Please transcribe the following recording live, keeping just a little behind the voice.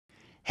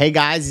Hey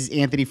guys, it's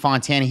Anthony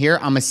Fontana here.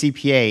 I'm a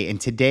CPA,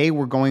 and today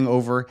we're going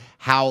over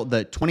how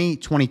the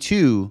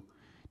 2022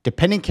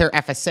 Dependent Care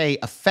FSA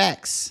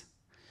affects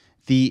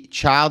the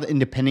Child and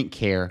Dependent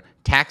Care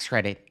tax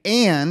credit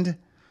and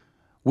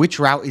which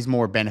route is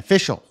more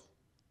beneficial.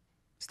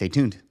 Stay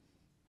tuned.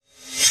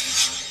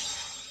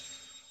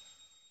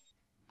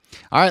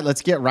 All right,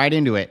 let's get right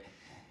into it.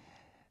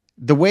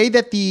 The way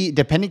that the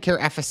Dependent Care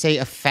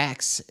FSA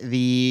affects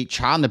the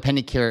Child and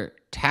Dependent Care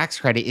tax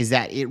credit is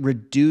that it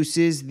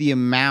reduces the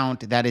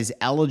amount that is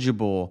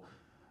eligible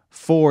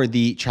for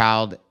the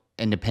Child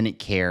and Dependent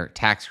Care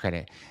tax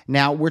credit.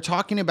 Now, we're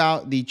talking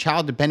about the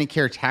Child Dependent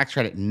Care tax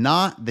credit,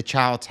 not the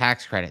child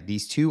tax credit.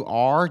 These two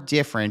are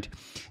different.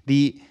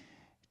 The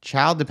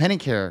Child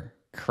Dependent Care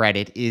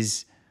credit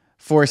is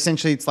for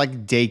essentially, it's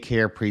like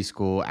daycare,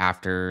 preschool,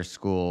 after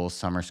school,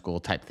 summer school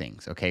type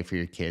things, okay, for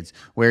your kids.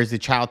 Whereas the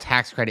child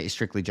tax credit is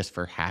strictly just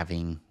for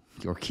having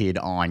your kid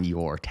on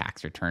your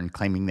tax return,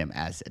 claiming them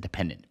as a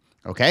dependent,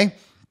 okay?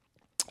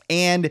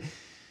 And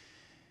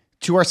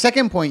to our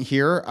second point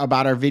here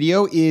about our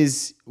video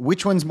is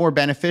which one's more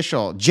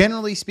beneficial.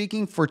 Generally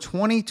speaking, for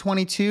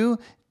 2022,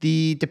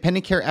 the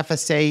Dependent Care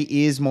FSA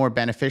is more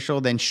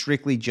beneficial than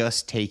strictly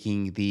just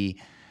taking the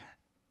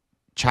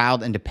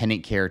Child and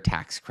Dependent Care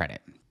tax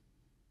credit.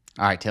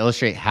 All right, to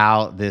illustrate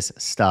how this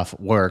stuff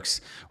works,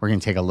 we're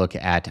going to take a look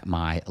at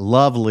my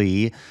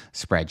lovely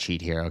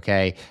spreadsheet here,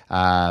 okay?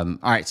 All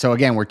right, so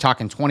again, we're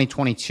talking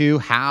 2022.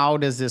 How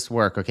does this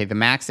work? Okay, the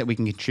max that we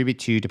can contribute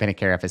to Dependent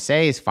Care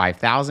FSA is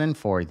 $5,000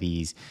 for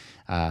these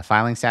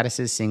filing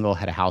statuses, single,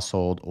 head of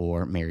household,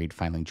 or married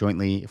filing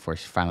jointly. If we're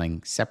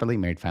filing separately,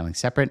 married filing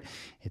separate,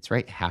 it's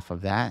right, half of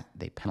that.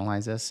 They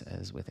penalize us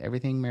as with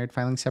everything, married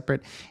filing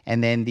separate.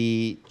 And then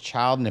the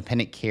Child and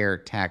Dependent Care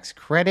tax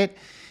credit,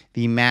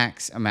 the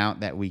max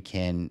amount that we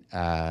can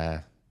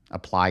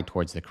apply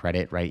towards the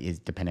credit, right, is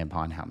dependent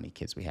upon how many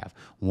kids we have.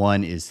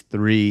 One is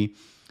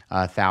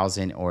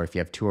 $3,000, or if you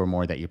have two or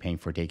more that you're paying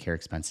for daycare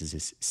expenses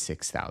is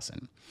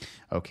 $6,000.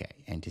 Okay,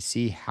 and to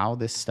see how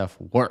this stuff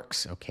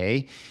works,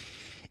 okay,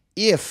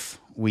 if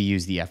we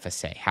use the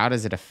FSA, how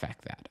does it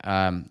affect that?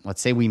 Let's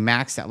say we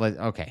max out,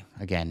 okay,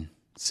 again,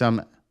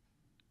 some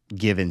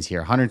givens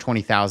here.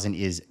 120,000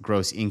 is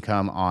gross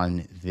income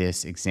on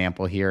this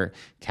example here.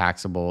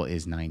 Taxable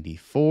is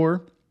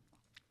 94.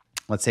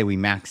 Let's say we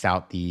maxed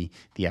out the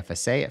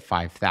FSA at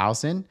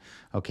 5,000.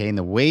 Okay, and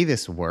the way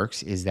this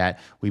works is that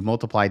we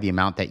multiply the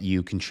amount that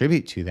you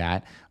contribute to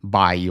that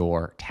by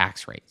your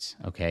tax rates.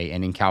 Okay,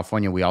 and in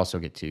California, we also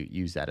get to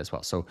use that as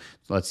well. So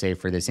let's say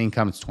for this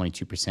income, it's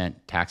 22%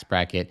 tax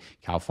bracket.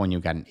 California,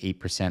 we've got an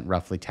 8%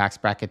 roughly tax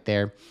bracket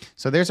there.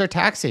 So there's our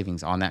tax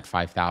savings on that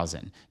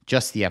 5,000,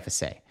 just the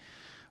FSA.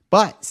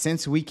 But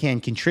since we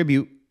can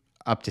contribute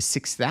up to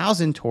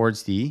 $6,000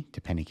 towards the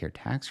Dependent Care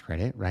tax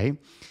credit, right?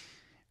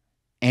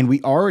 And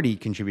we already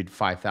contributed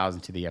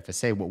 $5,000 to the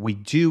FSA. What we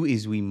do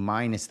is we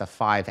minus the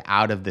 5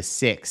 out of the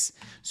 6.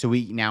 So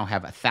we now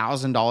have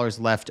 $1,000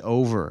 left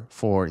over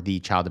for the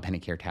Child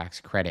Dependent Care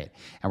tax credit.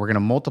 And we're going to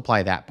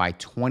multiply that by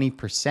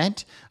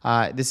 20%.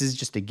 This is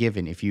just a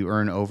given. If you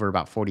earn over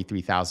about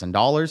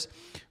 $43,000,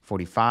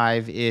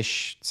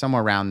 45-ish,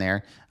 somewhere around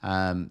there,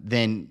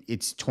 then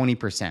it's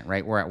 20%,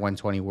 right? We're at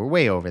 120. We're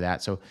way over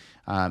that. So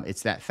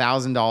it's that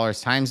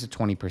 $1,000 times the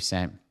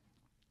 20%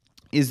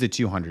 is the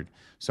 $200.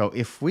 So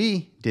if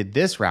we did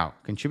this route,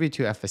 contribute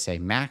to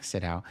FSA, maxed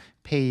it out,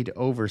 paid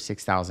over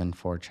 $6,000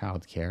 for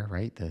childcare,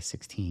 right, the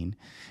 16,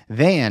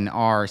 then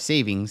our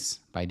savings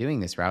by doing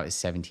this route is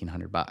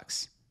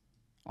 $1,700.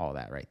 All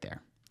that right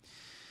there.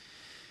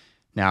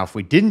 Now, if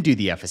we didn't do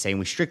the FSA and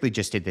we strictly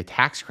just did the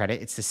tax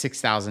credit, it's the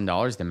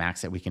 $6,000, the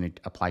max that we can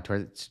apply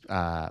towards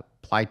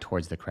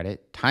the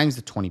credit, times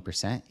the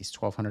 20% is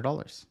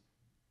 $1,200.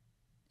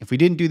 If we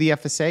didn't do the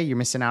FSA, you're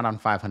missing out on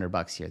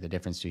 $500 here, the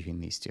difference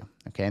between these two.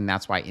 Okay, and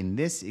that's why in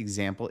this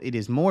example, it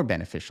is more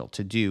beneficial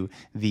to do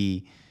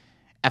the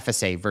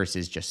FSA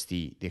versus just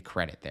the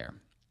credit there.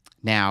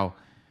 Now,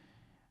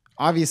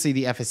 obviously,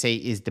 the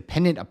FSA is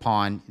dependent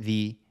upon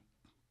the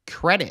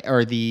credit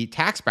or the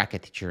tax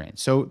bracket that you're in.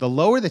 So the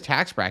lower the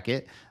tax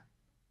bracket,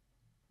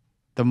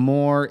 the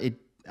more it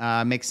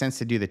makes sense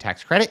to do the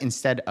tax credit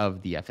instead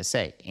of the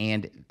FSA.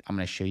 And I'm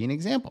going to show you an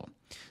example.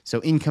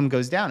 So income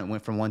goes down. It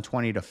went from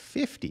 120 to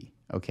 50,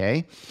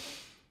 okay?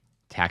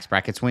 Tax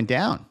brackets went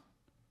down.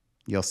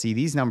 You'll see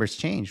these numbers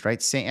changed,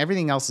 right?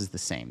 Everything else is the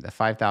same. The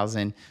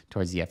 5,000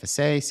 towards the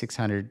FSA,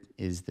 600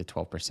 is the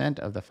 12%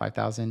 of the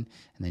 5,000, and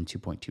then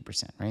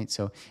 2.2%, right?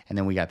 So, and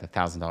then we got the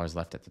 $1,000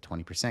 left at the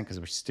 20% because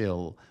we're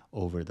still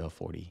over the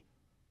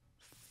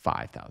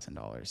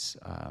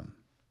 $45,000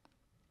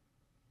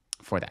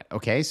 for that.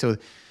 Okay, so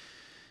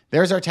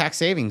there's our tax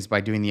savings by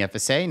doing the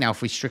FSA. Now,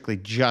 if we strictly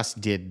just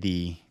did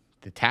the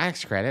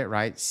tax credit,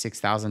 right,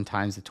 6,000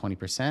 times the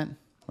 20%,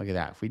 look at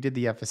that. If we did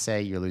the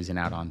FSA, you're losing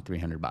out on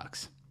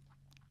 $300.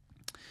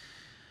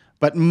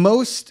 But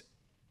most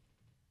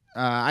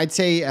I'd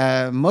say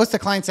most of the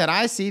clients that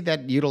I see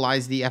that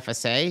utilize the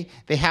FSA,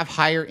 they have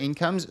higher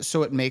incomes,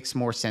 so it makes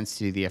more sense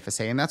to do the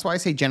FSA. And that's why I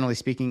say, generally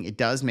speaking, it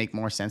does make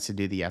more sense to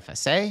do the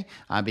FSA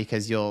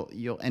because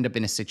you'll end up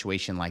in a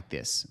situation like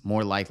this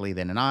more likely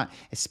than not,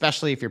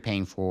 especially if you're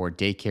paying for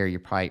daycare. You're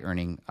probably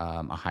earning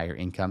a higher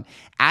income.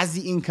 As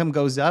the income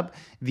goes up,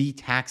 the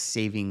tax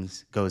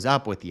savings goes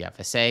up with the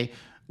FSA.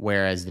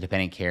 Whereas the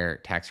dependent care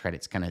tax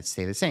credit's going to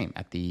stay the same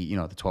at the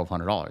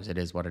 $1,200. It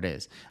is what it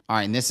is. All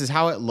right, and this is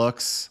how it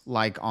looks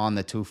like on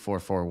the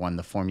 2441,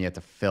 the form you have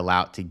to fill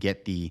out to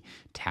get the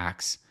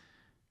tax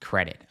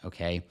credit,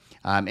 okay?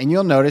 And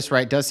you'll notice,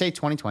 right, it does say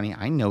 2020.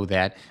 I know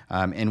that,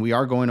 and we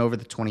are going over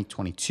the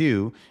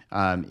 2022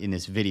 in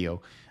this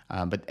video.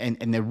 But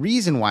the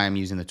reason why I'm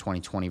using the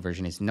 2020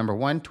 version is, number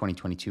one,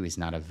 2022 is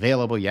not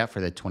available yet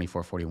for the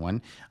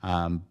 2441.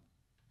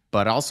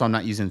 But also, I'm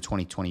not using the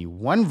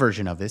 2021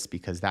 version of this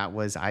because that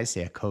was, I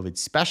say, a COVID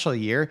special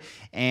year.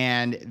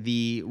 And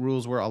the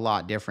rules were a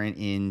lot different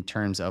in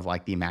terms of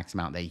like the max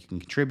amount that you can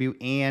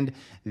contribute and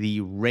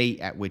the rate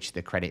at which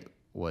the credit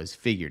was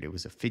figured. It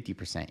was a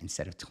 50%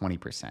 instead of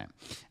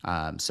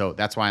 20%. So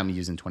that's why I'm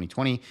using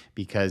 2020,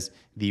 because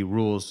the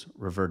rules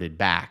reverted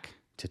back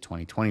to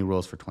 2020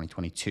 rules for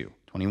 2022.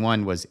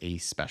 21 was a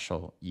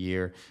special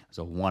year. It was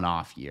a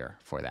one-off year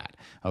for that.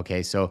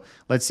 Okay, so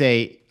let's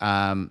say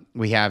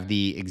we have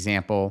the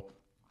example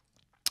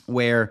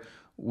where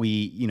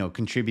we,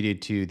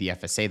 contributed to the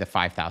FSA the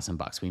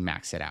 $5,000. We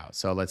max it out.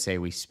 So let's say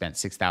we spent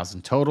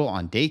 $6,000 total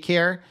on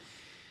daycare.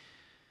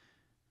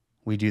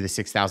 We do the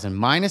 $6,000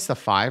 minus the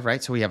 $5,000,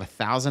 right? So we have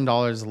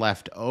 $1,000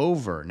 left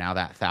over. Now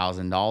that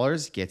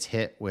 $1,000 gets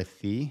hit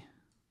with the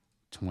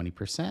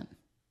 20%.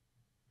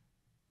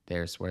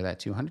 There's where that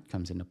 200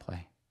 comes into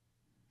play.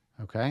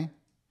 Okay?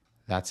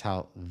 That's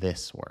how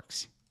this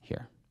works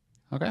here.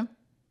 Okay?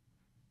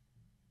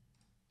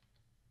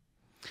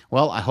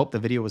 Well, I hope the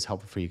video was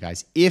helpful for you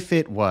guys. If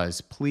it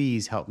was,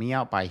 please help me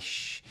out by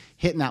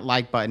hitting that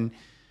like button,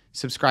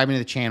 subscribing to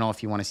the channel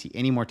if you want to see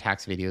any more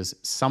tax videos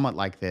somewhat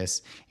like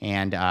this.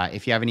 And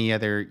if you have any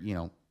other,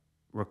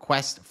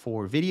 requests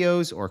for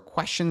videos or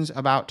questions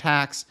about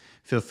tax,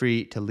 feel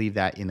free to leave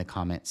that in the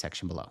comment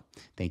section below.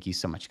 Thank you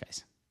so much,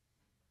 guys.